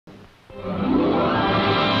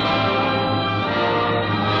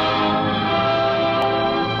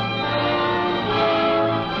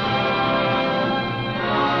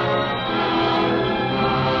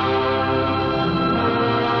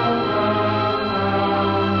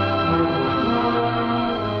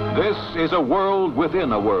This is a world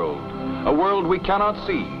within a world we cannot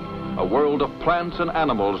see, a world of plants and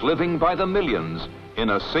animals living by the millions in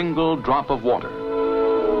a single drop of water.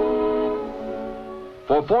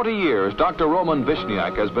 For 40 years, Dr. Roman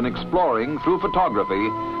Vishniak has been exploring through photography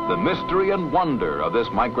the mystery and wonder of this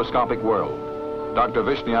microscopic world. Dr.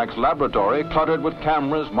 Vishniak's laboratory, cluttered with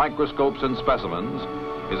cameras, microscopes, and specimens,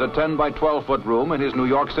 is a 10 by 12-foot room in his New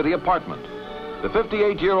York City apartment. The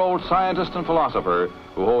 58-year-old scientist and philosopher,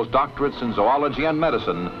 who holds doctorates in zoology and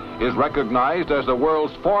medicine, is recognized as the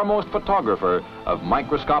world's foremost photographer of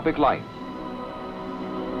microscopic life.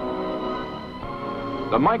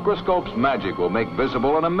 The microscope's magic will make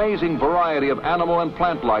visible an amazing variety of animal and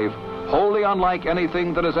plant life, wholly unlike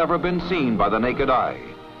anything that has ever been seen by the naked eye.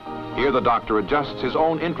 Here the doctor adjusts his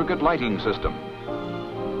own intricate lighting system.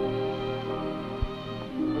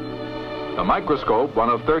 The microscope, one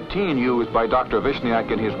of 13 used by Dr.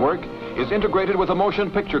 Vishniak in his work, is integrated with a motion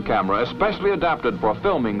picture camera especially adapted for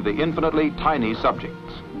filming the infinitely tiny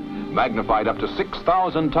subjects. Magnified up to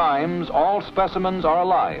 6,000 times, all specimens are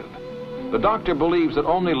alive. The doctor believes that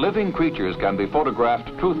only living creatures can be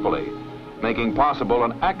photographed truthfully, making possible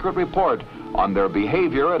an accurate report on their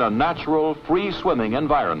behavior in a natural, free-swimming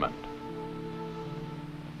environment.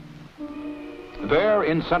 There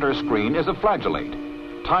in center screen is a flagellate,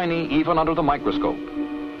 tiny even under the microscope.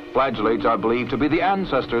 Flagellates are believed to be the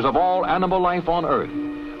ancestors of all animal life on Earth,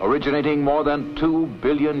 originating more than 2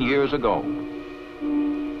 billion years ago.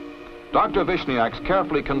 Dr. Vishniak's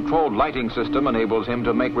carefully controlled lighting system enables him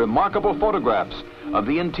to make remarkable photographs of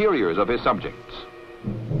the interiors of his subjects.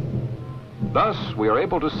 Thus, we are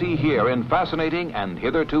able to see here in fascinating and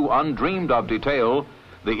hitherto undreamed of detail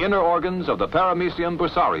the inner organs of the Paramecium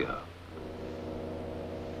bursaria.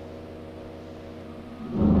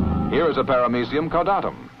 Here is a Paramecium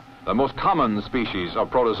caudatum, the most common species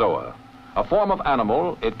of protozoa. A form of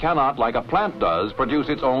animal, it cannot, like a plant does, produce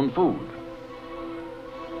its own food.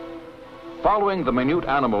 Following the minute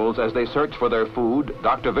animals as they search for their food,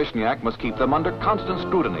 Dr. Vishniak must keep them under constant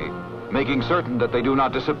scrutiny, making certain that they do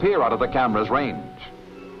not disappear out of the camera's range.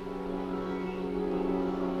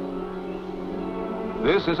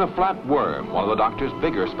 This is a flat worm, one of the doctor's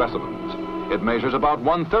bigger specimens. It measures about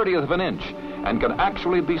 1/30th of an inch and can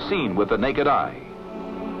actually be seen with the naked eye.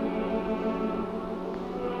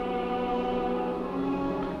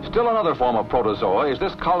 Still another form of protozoa is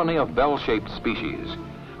this colony of bell-shaped species.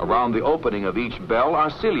 Around the opening of each bell are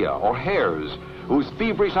cilia, or hairs, whose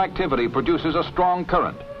feverish activity produces a strong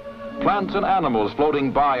current. Plants and animals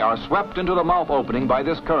floating by are swept into the mouth opening by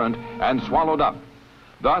this current and swallowed up.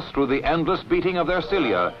 Thus, through the endless beating of their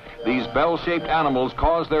cilia, these bell-shaped animals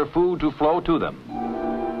cause their food to flow to them.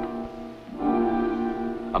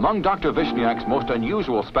 Among Dr. Vishniak's most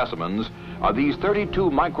unusual specimens are these 32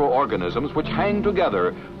 microorganisms which hang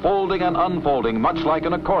together, folding and unfolding much like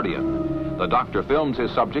an accordion. The doctor films his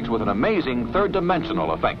subjects with an amazing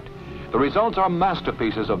third-dimensional effect. The results are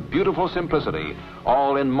masterpieces of beautiful simplicity,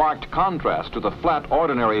 all in marked contrast to the flat,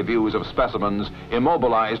 ordinary views of specimens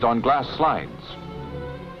immobilized on glass slides.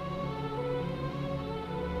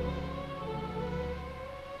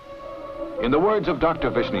 In the words of Dr.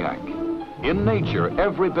 Vishniak, in nature,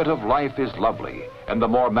 every bit of life is lovely, and the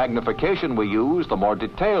more magnification we use, the more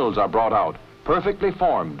details are brought out, perfectly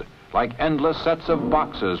formed, like endless sets of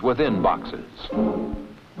boxes within boxes.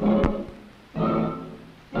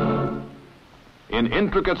 In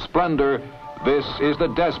intricate splendor, this is the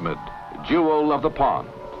desmid, jewel of the pond.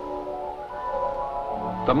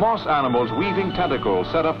 The moss animal's weaving tentacles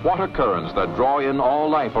set up water currents that draw in all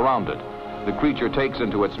life around it. The creature takes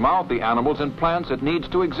into its mouth the animals and plants it needs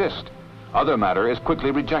to exist. Other matter is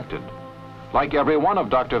quickly rejected. Like every one of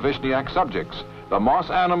Dr. Vishniak's subjects, the moss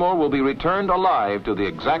animal will be returned alive to the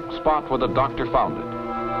exact spot where the doctor found it.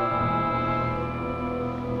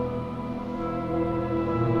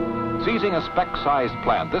 Seizing a speck-sized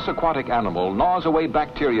plant, this aquatic animal gnaws away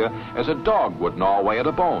bacteria as a dog would gnaw away at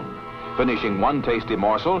a bone. Finishing one tasty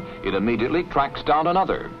morsel, it immediately tracks down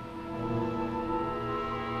another.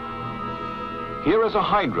 Here is a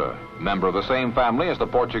hydra, member of the same family as the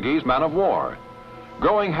Portuguese man-of-war.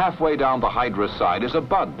 Growing halfway down the hydra's side is a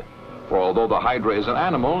bud, for although the hydra is an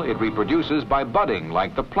animal, it reproduces by budding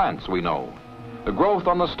like the plants we know. The growth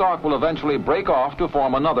on the stalk will eventually break off to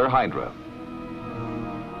form another hydra.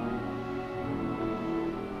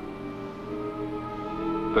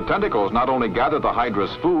 The tentacles not only gather the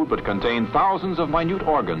hydra's food, but contain thousands of minute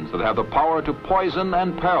organs that have the power to poison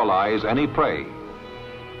and paralyze any prey.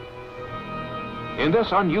 In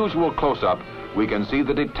this unusual close-up, we can see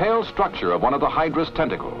the detailed structure of one of the hydra's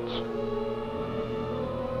tentacles.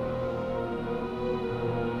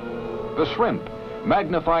 The shrimp,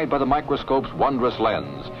 magnified by the microscope's wondrous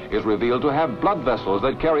lens, is revealed to have blood vessels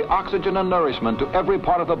that carry oxygen and nourishment to every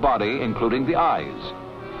part of the body, including the eyes.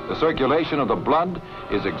 The circulation of the blood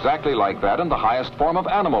is exactly like that in the highest form of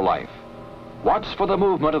animal life. Watch for the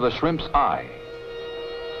movement of the shrimp's eye.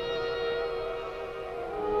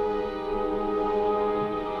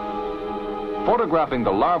 Photographing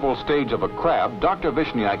the larval stage of a crab, Dr.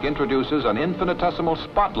 Vishniak introduces an infinitesimal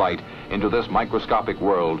spotlight into this microscopic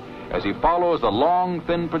world as he follows the long,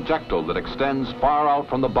 thin projectile that extends far out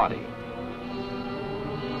from the body.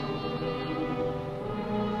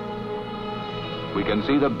 We can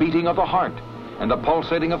see the beating of the heart and the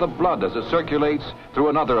pulsating of the blood as it circulates through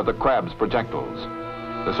another of the crab's projectiles.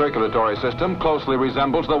 The circulatory system closely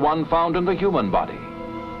resembles the one found in the human body.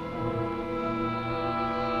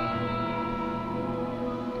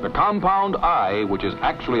 The compound eye, which is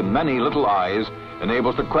actually many little eyes,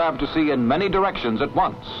 enables the crab to see in many directions at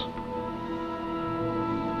once.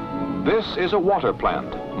 This is a water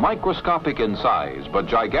plant, microscopic in size, but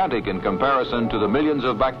gigantic in comparison to the millions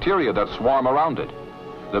of bacteria that swarm around it.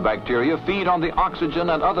 The bacteria feed on the oxygen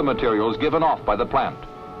and other materials given off by the plant.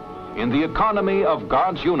 In the economy of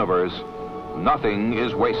God's universe, nothing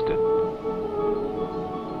is wasted.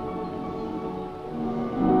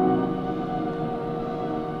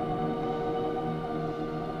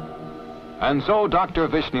 And so Dr.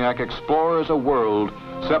 Vishniak explores a world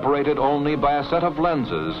separated only by a set of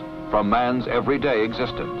lenses from man's everyday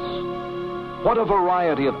existence. What a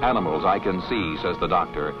variety of animals I can see, says the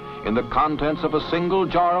doctor, in the contents of a single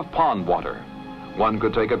jar of pond water. One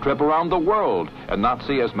could take a trip around the world and not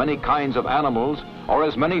see as many kinds of animals or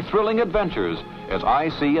as many thrilling adventures as I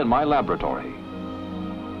see in my laboratory.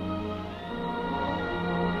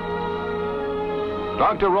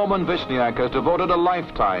 Dr. Roman Vishniak has devoted a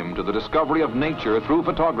lifetime to the discovery of nature through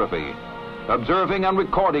photography, observing and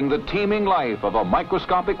recording the teeming life of a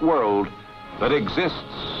microscopic world that exists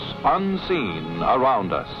unseen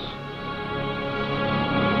around us.